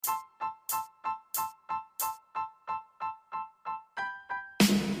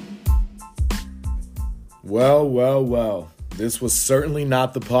Well. This was certainly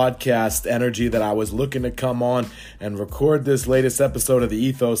not the podcast energy that I was looking to come on and record this latest episode of the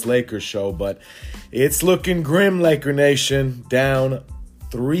Ethos Lakers show, but it's looking grim, Laker Nation. Down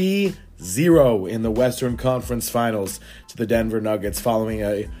 3-0 in the Western Conference Finals to the Denver Nuggets following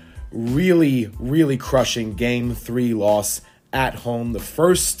a really crushing Game 3 loss at home. The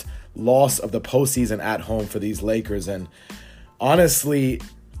first loss of the postseason at home for these Lakers, and honestly,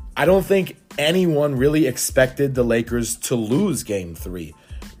 I don't think anyone really expected the Lakers to lose Game 3.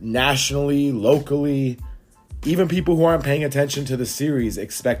 Nationally, locally, even people who aren't paying attention to the series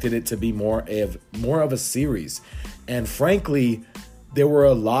expected it to be more of a series. And frankly, there were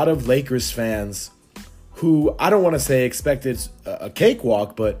a lot of Lakers fans who, I don't want to say expected a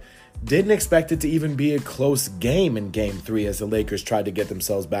cakewalk, but didn't expect it to even be a close game in Game 3 as the Lakers tried to get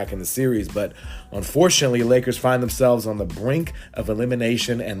themselves back in the series. But unfortunately, Lakers find themselves on the brink of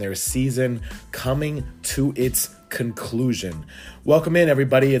elimination and their season coming to its conclusion. Welcome in,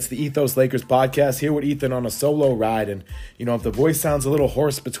 everybody. It's the Ethos Lakers podcast, here with Ethan on a solo ride. And, if the voice sounds a little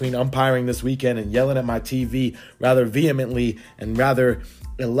hoarse between umpiring this weekend and yelling at my TV rather vehemently and rather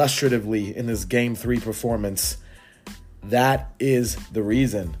illustratively in this Game 3 performance, that is the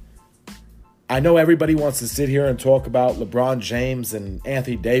reason. I know everybody wants to sit here and talk about LeBron James and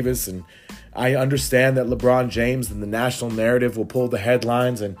Anthony Davis, and I understand that LeBron James and the national narrative will pull the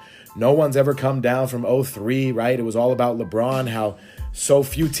headlines, and no one's ever come down from 0-3, right? It was all about LeBron, how so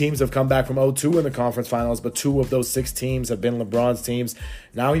few teams have come back from 0-2 in the conference finals, but 2 of those 6 teams have been LeBron's teams.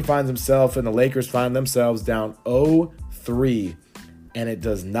 Now he finds himself, and the Lakers find themselves down 0-3. And it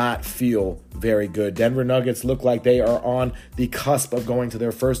does not feel very good. Denver Nuggets look like they are on the cusp of going to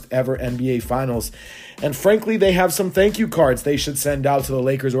their first ever NBA Finals. And frankly, they have some thank you cards they should send out to the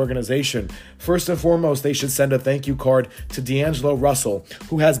Lakers organization. First and foremost, they should send a thank you card to D'Angelo Russell,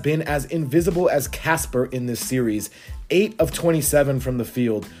 who has been as invisible as Casper in this series. 8 of 27 from the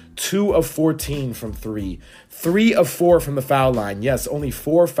field, 2 of 14 from 3, 3 of 4 from the foul line. Yes, only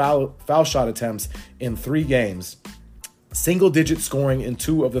 4 foul shot attempts in 3 games. Single-digit scoring in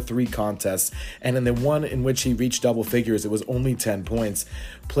 2 of the 3 contests, and in the one in which he reached double figures, it was only 10 points.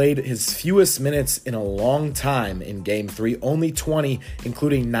 Played his fewest minutes in a long time in Game 3, only 20,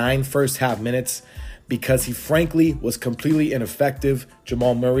 including 9 first-half minutes, because he frankly was completely ineffective.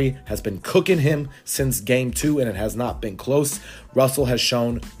 Jamal Murray has been cooking him since Game 2, and it has not been close. Russell has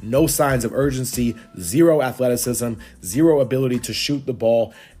shown no signs of urgency, 0 athleticism, 0 ability to shoot the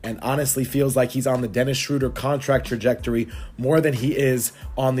ball, and honestly feels like he's on the Dennis Schroeder contract trajectory more than he is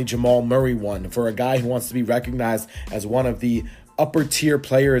on the Jamal Murray one. For a guy who wants to be recognized as one of the upper tier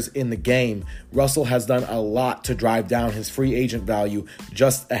players in the game, Russell has done a lot to drive down his free agent value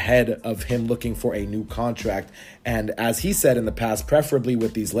just ahead of him looking for a new contract. And as he said in the past, preferably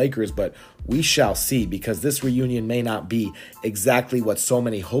with these Lakers, but we shall see, because this reunion may not be exactly what so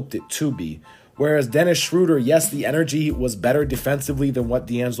many hoped it to be. Whereas Dennis Schroeder, yes, the energy was better defensively than what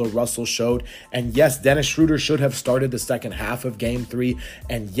D'Angelo Russell showed. And yes, Dennis Schroeder should have started the second half of Game 3.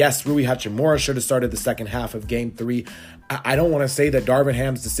 And yes, Rui Hachimura should have started the second half of Game 3. I don't want to say that Darvin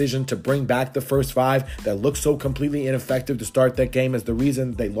Ham's decision to bring back the first 5 that looked so completely ineffective to start that game is the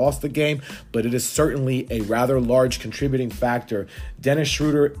reason they lost the game, but it is certainly a rather large contributing factor. Dennis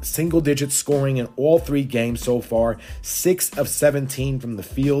Schroeder, single-digit scoring in all 3 games so far, 6 of 17 from the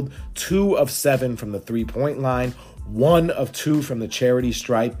field, 2 of 7 from the three-point line, 1 of 2 from the charity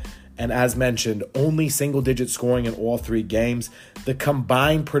stripe. And as mentioned, only single-digit scoring in all 3 games. The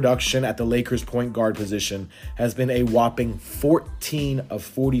combined production at the Lakers' point guard position has been a whopping 14 of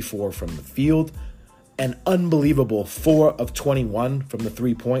 44 from the field, an unbelievable 4 of 21 from the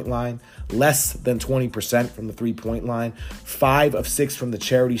three-point line, less than 20% from the three-point line, 5 of 6 from the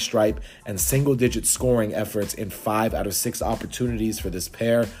charity stripe, and single-digit scoring efforts in 5 out of 6 opportunities for this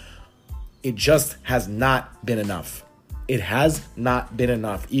pair. It just has not been enough. It has not been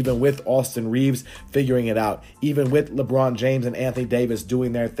enough, even with Austin Reeves figuring it out, even with LeBron James and Anthony Davis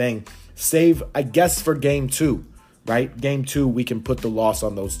doing their thing, save, I guess, for Game 2, right? Game 2, we can put the loss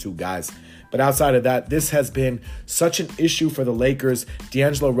on those 2 guys. But outside of that, this has been such an issue for the Lakers.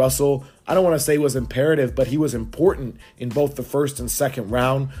 D'Angelo Russell, I don't want to say was imperative, but he was important in both the first and second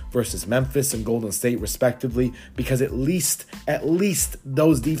round versus Memphis and Golden State respectively, because at least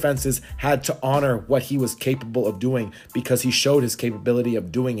those defenses had to honor what he was capable of doing, because he showed his capability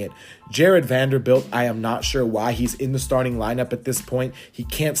of doing it. Jared Vanderbilt, I am not sure why he's in the starting lineup at this point. He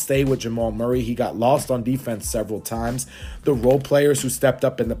can't stay with Jamal Murray. He got lost on defense several times. The role players who stepped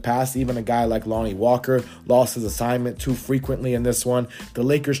up in the past, even a guy like Lonnie Walker, lost his assignment too frequently in this one. The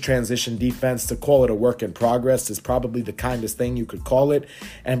Lakers transition defense. To call it a work in progress is probably the kindest thing you could call it.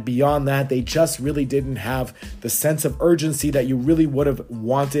 And beyond that, they just really didn't have the sense of urgency that you really would have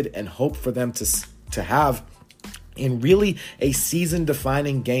wanted and hoped for them to have in really a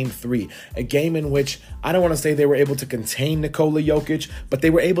season-defining Game 3, a game in which I don't want to say they were able to contain Nikola Jokic, but they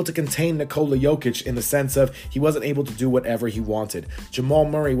were able to contain Nikola Jokic in the sense of he wasn't able to do whatever he wanted. Jamal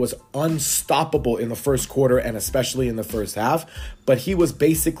Murray was unstoppable in the first quarter and especially in the first half, but he was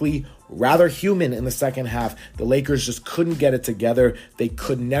basically rather human in the second half. The Lakers just couldn't get it together. They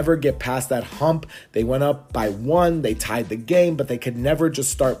could never get past that hump. They went up by 1, they tied the game, but they could never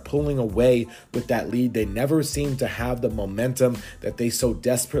just start pulling away with that lead. They never seemed to have the momentum that they so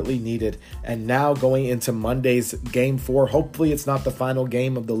desperately needed. And now going into Monday's Game 4, hopefully it's not the final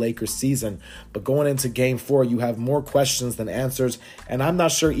game of the Lakers season, but going into Game 4, you have more questions than answers, and I'm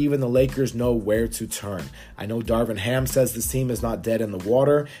not sure even the Lakers know where to turn. I know Darvin Ham says this team is not dead in the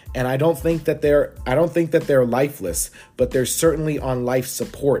water, and I don't think that they're lifeless, but they're certainly on life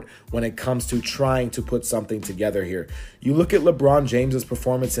support when it comes to trying to put something together here. You look at LeBron James's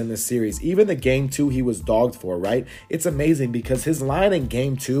performance in this series, even the Game 2 he was dogged for, right? It's amazing because his line in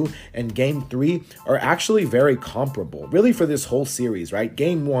Game 2 and Game 3 are actually very comparable, really, for this whole series, right?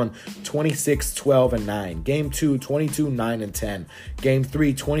 Game 1, 26, 12, and 9. Game 2, 22, 9, and 10. Game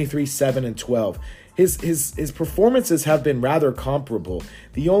 3, 23, 7, and 12. His performances have been rather comparable.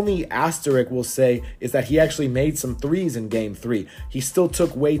 The only asterisk we'll say is that he actually made some threes in Game 3. He still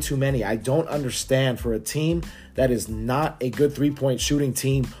took way too many. I don't understand, for a team that is not a good three-point shooting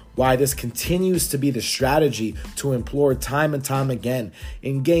team, why this continues to be the strategy to employ time and time again.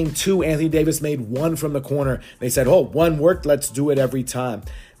 In Game 2, Anthony Davis made 1 from the corner. They said, 1 worked, let's do it every time.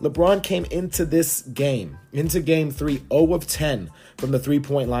 LeBron came into this game, into Game 3, 0 of 10 from the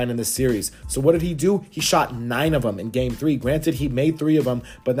three-point line in this series. So what did he do? He shot 9 of them in Game 3. Granted, he made 3 of them,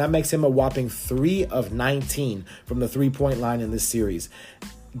 but that makes him a whopping 3 of 19 from the three-point line in this series.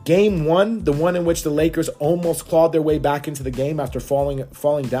 Game 1, the one in which the Lakers almost clawed their way back into the game after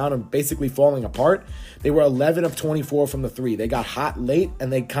falling down and basically falling apart, they were 11 of 24 from the 3. They got hot late,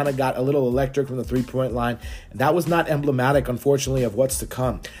 and they kind of got a little electric from the three-point line. And that was not emblematic, unfortunately, of what's to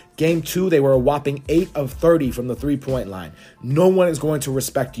come. Game 2, they were a whopping 8 of 30 from the three-point line. No one is going to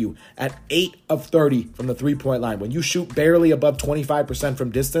respect you at 8 of 30 from the three-point line. When you shoot barely above 25%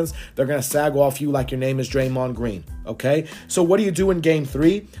 from distance, they're going to sag off you like your name is Draymond Green, okay? So what do you do in Game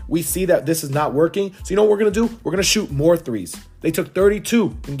 3? We see that this is not working. So you know what we're going to do? We're going to shoot more threes. They took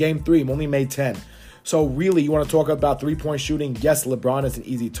 32 in Game 3 and only made 10. So really, you want to talk about three-point shooting? Yes, LeBron is an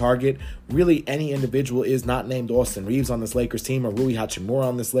easy target. Really, any individual is not named Austin Reeves on this Lakers team or Rui Hachimura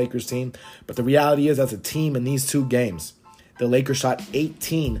on this Lakers team. But the reality is, as a team in these 2 games, the Lakers shot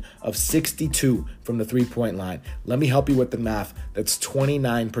 18 of 62 from the three-point line. Let me help you with the math. That's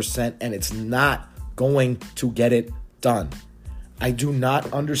 29%, and it's not going to get it done. I do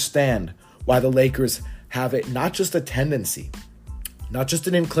not understand why the Lakers have it, not just a tendency, not just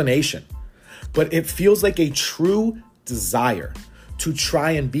an inclination, but it feels like a true desire to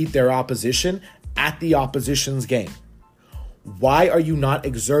try and beat their opposition at the opposition's game. Why are you not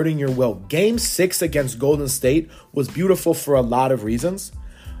exerting your will? Game 6 against Golden State was beautiful for a lot of reasons.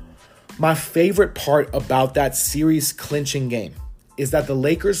 My favorite part about that series clinching game is that the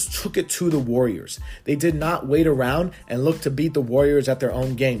Lakers took it to the Warriors. They did not wait around and look to beat the Warriors at their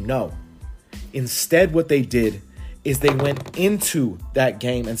own game. No. Instead, what they did is they went into that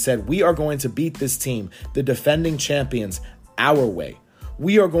game and said, we are going to beat this team, the defending champions, our way.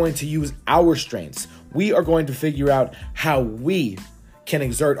 We are going to use our strengths. We are going to figure out how we can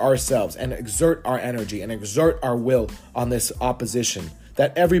exert ourselves and exert our energy and exert our will on this opposition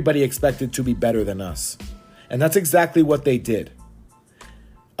that everybody expected to be better than us. And that's exactly what they did.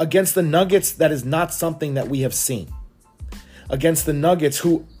 Against the Nuggets, that is not something that we have seen. Against the Nuggets,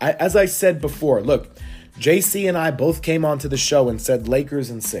 who, as I said before, look, JC and I both came onto the show and said Lakers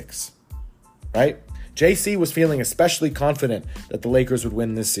in 6, right? JC was feeling especially confident that the Lakers would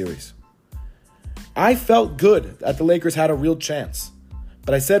win this series. I felt good that the Lakers had a real chance.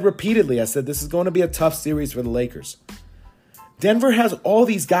 But I said repeatedly, this is going to be a tough series for the Lakers. Denver has all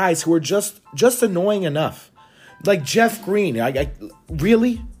these guys who are just annoying enough. Like Jeff Green,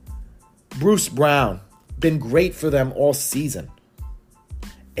 really? Bruce Brown, been great for them all season.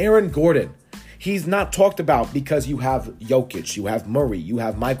 Aaron Gordon, he's not talked about because you have Jokic, you have Murray, you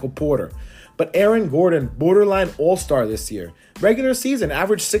have Michael Porter. But Aaron Gordon, borderline all-star this year. Regular season,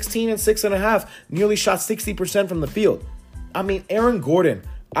 averaged 16 and 6.5, nearly shot 60% from the field. I mean, Aaron Gordon,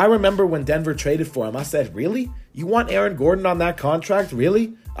 I remember when Denver traded for him, I said, really? You want Aaron Gordon on that contract?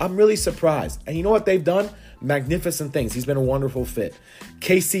 Really? I'm really surprised. And you know what they've done? Magnificent things. He's been a wonderful fit.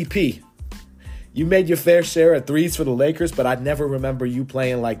 KCP, You made your fair share of threes for the Lakers, but I never remember you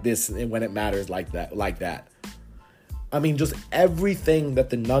playing like this when it matters like that. I mean, just everything that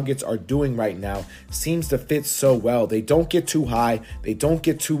the Nuggets are doing right now seems to fit so well. They don't get too high. They don't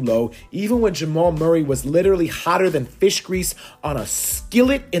get too low. Even when Jamal Murray was literally hotter than fish grease on a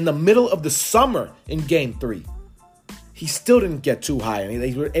skillet in the middle of the summer in Game 3, he still didn't get too high, and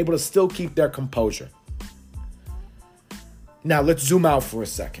they were able to still keep their composure. Now, let's zoom out for a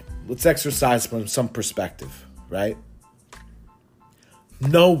second. Let's exercise from some perspective, right?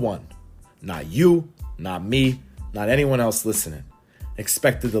 No one, not you, not me, not anyone else listening,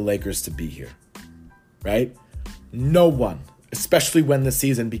 expected the Lakers to be here, right? No one, especially when the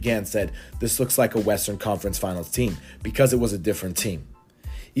season began, said this looks like a Western Conference Finals team because it was a different team.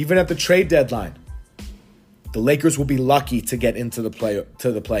 Even at the trade deadline, the Lakers will be lucky to get into the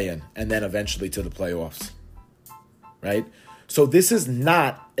play-in and then eventually to the playoffs, right? So this is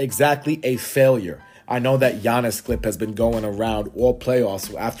not exactly a failure. I know that Giannis clip has been going around all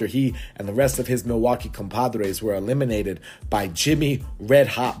playoffs after he and the rest of his Milwaukee compadres were eliminated by Jimmy Red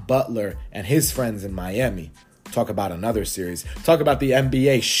Hot Butler and his friends in Miami. Talk about another series. Talk about the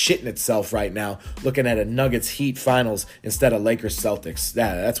NBA shitting itself right now, looking at a Nuggets Heat finals instead of Lakers Celtics.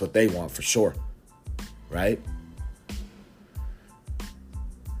 That's what they want for sure, right?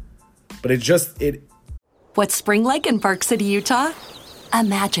 But What's spring like in Park City, Utah?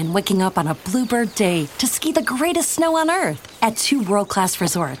 Imagine waking up on a bluebird day to ski the greatest snow on Earth at 2 world-class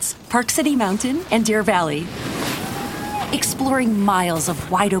resorts, Park City Mountain and Deer Valley. Exploring miles of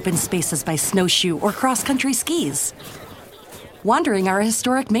wide-open spaces by snowshoe or cross-country skis. Wandering our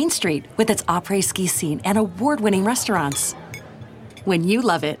historic Main Street with its après-ski scene and award-winning restaurants. When you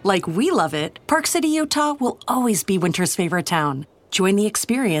love it like we love it, Park City, Utah will always be winter's favorite town. Join the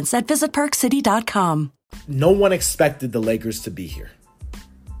experience at visitparkcity.com. No one expected the Lakers to be here.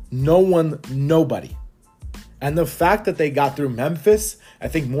 Nobody. And the fact that they got through Memphis, I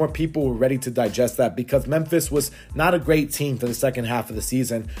think more people were ready to digest that because Memphis was not a great team for the second half of the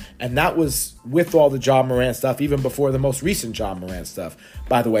season. And that was with all the Ja Morant stuff, even before the most recent Ja Morant stuff.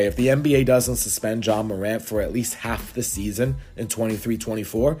 By the way, if the NBA doesn't suspend Ja Morant for at least half the season in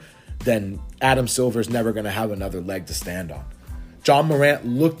 23-24, then Adam Silver's never going to have another leg to stand on. Ja Morant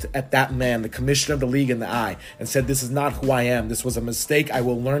looked at that man, the commissioner of the league, in the eye and said, "This is not who I am. This was a mistake. I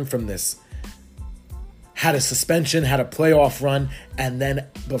will learn from this." Had a suspension, had a playoff run, and then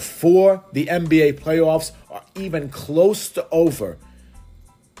before the NBA playoffs are even close to over,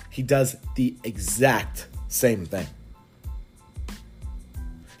 he does the exact same thing.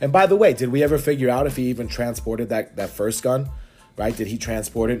 And by the way, did we ever figure out if he even transported that first gun? Right? Did he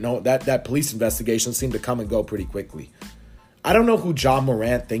transport it? No, that police investigation seemed to come and go pretty quickly. I don't know who Ja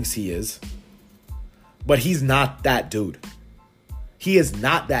Morant thinks he is, but he's not that dude. He is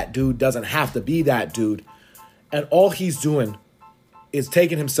not that dude, doesn't have to be that dude. And all he's doing is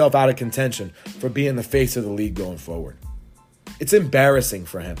taking himself out of contention for being the face of the league going forward. It's embarrassing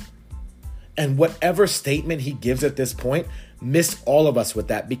for him. And whatever statement he gives at this point, miss all of us with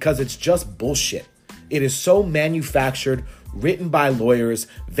that because it's just bullshit. It is so manufactured, written by lawyers,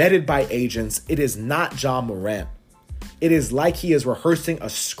 vetted by agents. It is not Ja Morant. It is like he is rehearsing a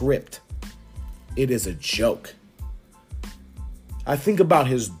script. It is a joke. I think about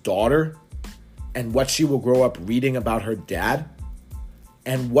his daughter and what she will grow up reading about her dad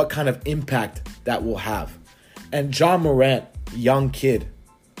and what kind of impact that will have. And Ja Morant, young kid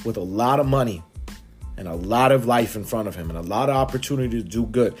with a lot of money and a lot of life in front of him and a lot of opportunity to do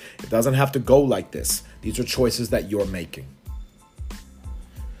good. It doesn't have to go like this. These are choices that you're making.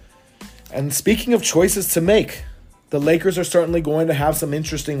 And speaking of choices to make, the Lakers are certainly going to have some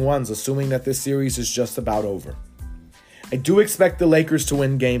interesting ones, assuming that this series is just about over. I do expect the Lakers to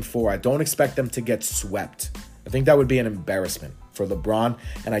win Game 4. I don't expect them to get swept. I think that would be an embarrassment for LeBron,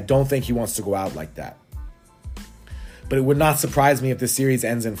 and I don't think he wants to go out like that. But it would not surprise me if this series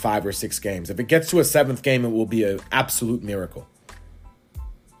ends in 5 or 6 games. If it gets to a 7th game, it will be an absolute miracle.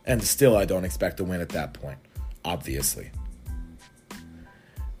 And still, I don't expect to win at that point, obviously.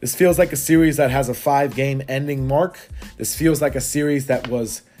 This feels like a series that has a 5-game ending mark. This feels like a series that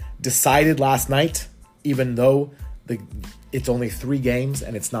was decided last night, even though it's only 3 games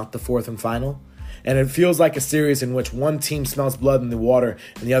and it's not the 4th and final. And it feels like a series in which one team smells blood in the water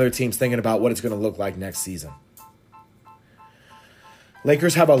and the other team's thinking about what it's going to look like next season.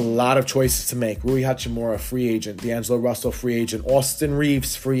 Lakers have a lot of choices to make. Rui Hachimura, free agent. D'Angelo Russell, free agent. Austin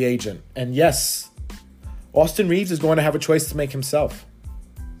Reeves, free agent. And yes, Austin Reeves is going to have a choice to make himself.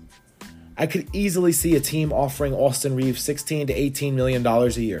 I could easily see a team offering Austin Reeves $16 to $18 million a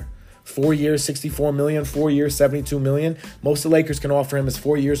year. 4 years, $64 million, 4 years, $72 million. Most the Lakers can offer him is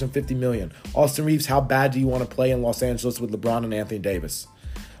 4 years and $50 million. Austin Reeves, how bad do you want to play in Los Angeles with LeBron and Anthony Davis?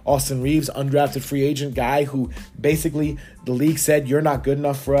 Austin Reeves, undrafted free agent guy who basically the league said, you're not good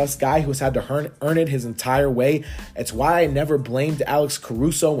enough for us. Guy who's had to earn it his entire way. It's why I never blamed Alex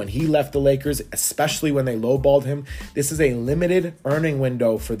Caruso when he left the Lakers, especially when they lowballed him. This is a limited earning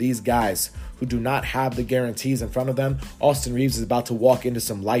window for these guys who do not have the guarantees in front of them. Austin Reeves is about to walk into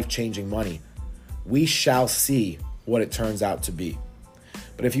some life-changing money. We shall see what it turns out to be.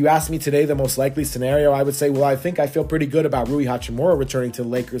 But if you ask me today the most likely scenario, I would say, well, I feel pretty good about Rui Hachimura returning to the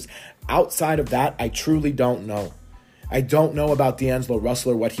Lakers. Outside of that, I truly don't know. I don't know about D'Angelo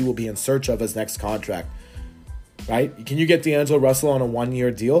Russell or what he will be in search of his next contract. Right? Can you get D'Angelo Russell on a 1-year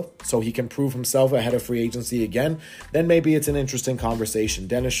deal so he can prove himself ahead of free agency again? Then maybe it's an interesting conversation.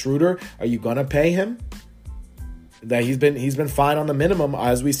 Dennis Schroeder, are you going to pay him? That he's been fine on the minimum.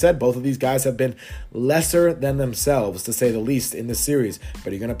 As we said, both of these guys have been lesser than themselves, to say the least, in this series. But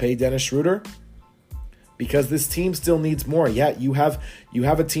are you going to pay Dennis Schroeder? Because this team still needs more. Yeah, you have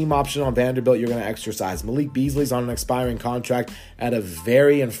a team option on Vanderbilt you're going to exercise. Malik Beasley's on an expiring contract at a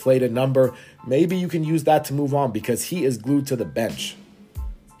very inflated number. Maybe you can use that to move on because he is glued to the bench.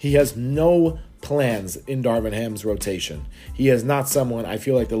 He has no plans in Darvin Ham's rotation. He is not someone I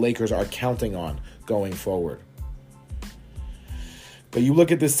feel like the Lakers are counting on going forward. But you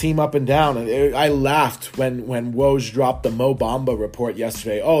look at this team up and down, and I laughed when Woj dropped the Mo Bamba report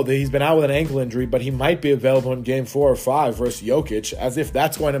yesterday. Oh, he's been out with an ankle injury, but he might be available in Game 4 or 5 versus Jokic, as if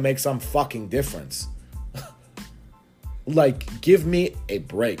that's going to make some fucking difference. Like, give me a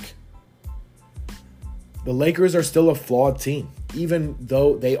break. The Lakers are still a flawed team, even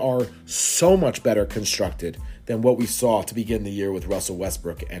though they are so much better constructed than what we saw to begin the year with Russell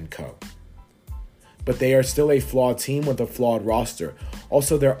Westbrook and co. But they are still a flawed team with a flawed roster.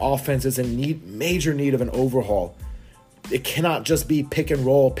 Also, their offense is in major need of an overhaul. It cannot just be pick and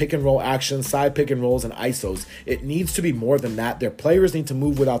roll action, side pick and rolls, and ISOs. It needs to be more than that. Their players need to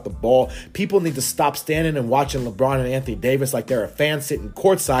move without the ball. People need to stop standing and watching LeBron and Anthony Davis like they're a fan sitting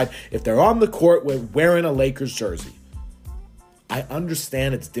courtside if they're on the court wearing a Lakers jersey. I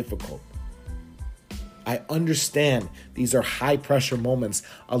understand it's difficult. I understand these are high-pressure moments,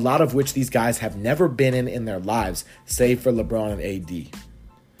 a lot of which these guys have never been in their lives, save for LeBron and AD.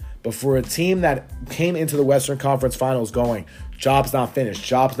 But for a team that came into the Western Conference Finals going, job's not finished,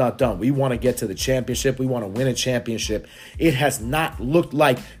 job's not done, we want to get to the championship, we want to win a championship, it has not looked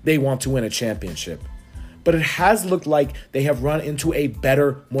like they want to win a championship. But it has looked like they have run into a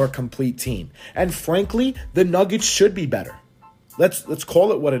better, more complete team. And frankly, the Nuggets should be better. Let's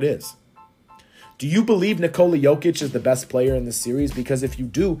call it what it is. Do you believe Nikola Jokic is the best player in this series? Because if you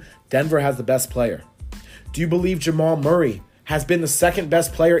do, Denver has the best player. Do you believe Jamal Murray has been the second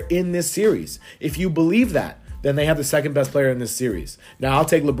best player in this series? If you believe that, then they have the second best player in this series. Now, I'll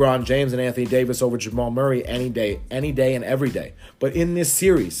take LeBron James and Anthony Davis over Jamal Murray any day and every day. But in this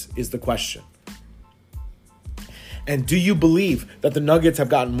series is the question. And do you believe that the Nuggets have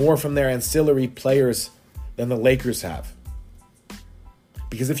gotten more from their ancillary players than the Lakers have?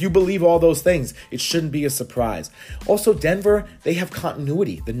 Because if you believe all those things, it shouldn't be a surprise. Also, Denver, they have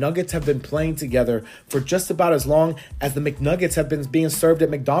continuity. The Nuggets have been playing together for just about as long as the McNuggets have been being served at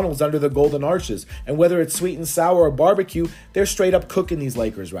McDonald's under the Golden Arches. And whether it's sweet and sour or barbecue, they're straight up cooking these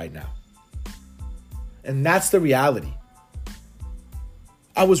Lakers right now. And that's the reality.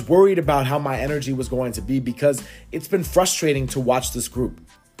 I was worried about how my energy was going to be because it's been frustrating to watch this group.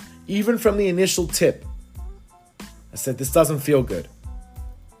 Even from the initial tip, I said, this doesn't feel good.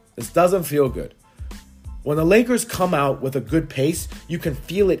 This doesn't feel good. When the Lakers come out with a good pace, you can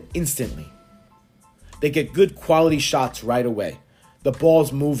feel it instantly. They get good quality shots right away. The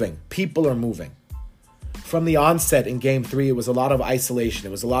ball's moving. People are moving. From the onset in Game 3, it was a lot of isolation.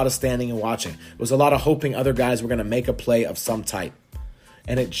 It was a lot of standing and watching. It was a lot of hoping other guys were going to make a play of some type.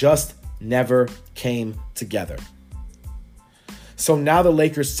 And it just never came together. So now the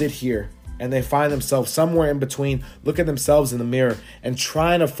Lakers sit here and they find themselves somewhere in between, look at themselves in the mirror and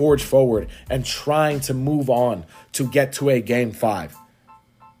trying to forge forward and trying to move on to get to a Game 5.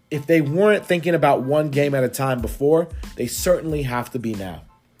 If they weren't thinking about one game at a time before, they certainly have to be now.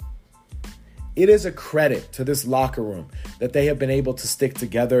 It is a credit to this locker room that they have been able to stick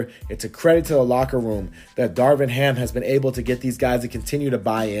together. It's a credit to the locker room that Darvin Ham has been able to get these guys to continue to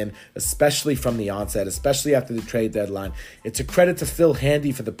buy in, especially from the onset, especially after the trade deadline. It's a credit to Phil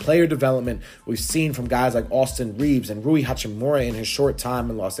Handy for the player development we've seen from guys like Austin Reeves and Rui Hachimura in his short time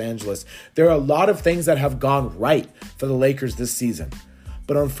in Los Angeles. There are a lot of things that have gone right for the Lakers this season.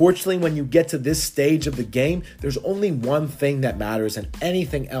 But unfortunately, when you get to this stage of the game, there's only one thing that matters, and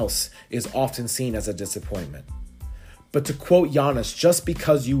anything else is often seen as a disappointment. But to quote Giannis, just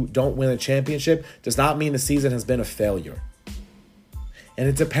because you don't win a championship does not mean the season has been a failure. And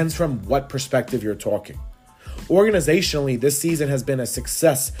it depends from what perspective you're talking. Organizationally, this season has been a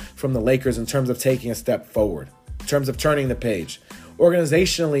success from the Lakers in terms of taking a step forward, in terms of turning the page.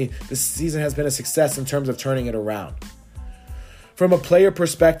 Organizationally, this season has been a success in terms of turning it around. From a player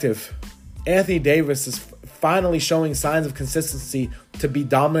perspective, Anthony Davis is finally showing signs of consistency to be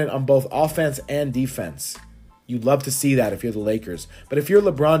dominant on both offense and defense. You'd love to see that if you're the Lakers. But if you're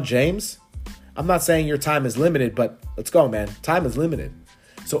LeBron James, I'm not saying your time is limited, but let's go, man. Time is limited.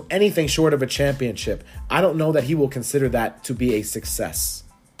 So anything short of a championship, I don't know that he will consider that to be a success.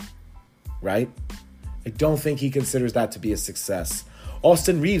 Right? I don't think he considers that to be a success.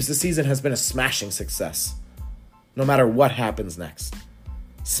 Austin Reeves this season has been a smashing success. No matter what happens next.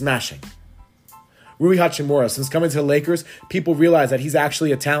 Smashing. Rui Hachimura, since coming to the Lakers, people realize that he's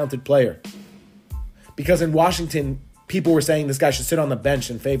actually a talented player. Because in Washington, people were saying this guy should sit on the bench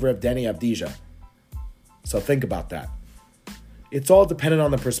in favor of Deni Avdija. So think about that. It's all dependent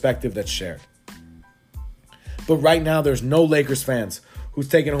on the perspective that's shared. But right now, there's no Lakers fans who's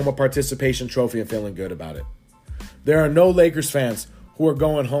taking home a participation trophy and feeling good about it. There are no Lakers fans who are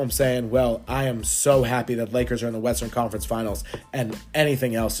going home saying, well, I am so happy that Lakers are in the Western Conference Finals and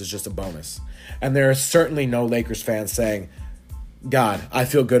anything else is just a bonus. And there are certainly no Lakers fans saying, God, I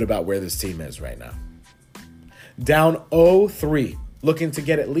feel good about where this team is right now. Down 0-3, looking to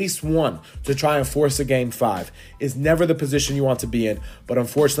get at least one to try and force a Game 5 is never the position you want to be in, but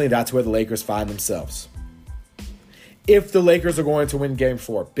unfortunately that's where the Lakers find themselves. If the Lakers are going to win Game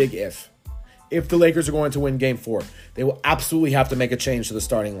 4, big if the Lakers are going to win Game 4, they will absolutely have to make a change to the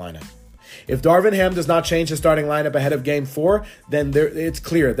starting lineup. If Darvin Ham does not change his starting lineup ahead of Game 4, then it's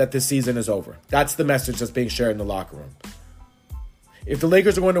clear that this season is over. That's the message that's being shared in the locker room. If the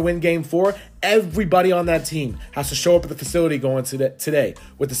Lakers are going to win Game 4, everybody on that team has to show up at the facility going today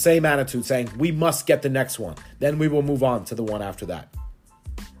with the same attitude, saying, we must get the next one. Then we will move on to the one after that.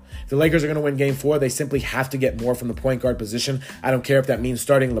 If the Lakers are going to win Game 4, they simply have to get more from the point guard position. I don't care if that means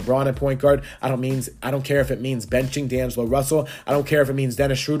starting LeBron at point guard. I don't care if it means benching D'Angelo Russell. I don't care if it means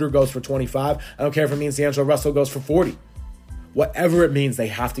Dennis Schroeder goes for 25. I don't care if it means D'Angelo Russell goes for 40. Whatever it means, they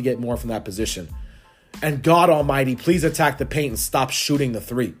have to get more from that position. And God Almighty, please attack the paint and stop shooting the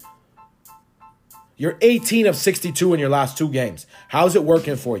three. You're 18 of 62 in your last 2 games. How's it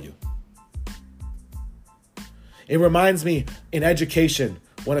working for you? It reminds me in education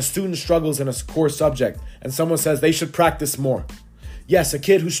when a student struggles in a core subject and someone says they should practice more. Yes, a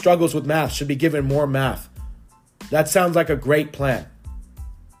kid who struggles with math should be given more math. That sounds like a great plan.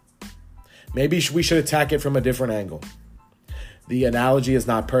 Maybe we should attack it from a different angle. The analogy is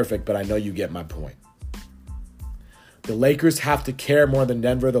not perfect, but I know you get my point. The Lakers have to care more than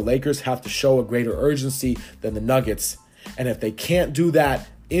Denver. The Lakers have to show a greater urgency than the Nuggets. And if they can't do that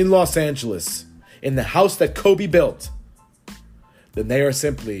in Los Angeles, in the house that Kobe built, then they are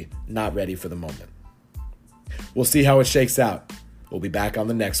simply not ready for the moment. We'll see how it shakes out. We'll be back on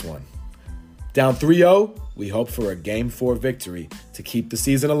the next one. Down 3-0, we hope for a Game 4 victory to keep the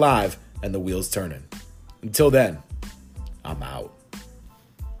season alive and the wheels turning. Until then,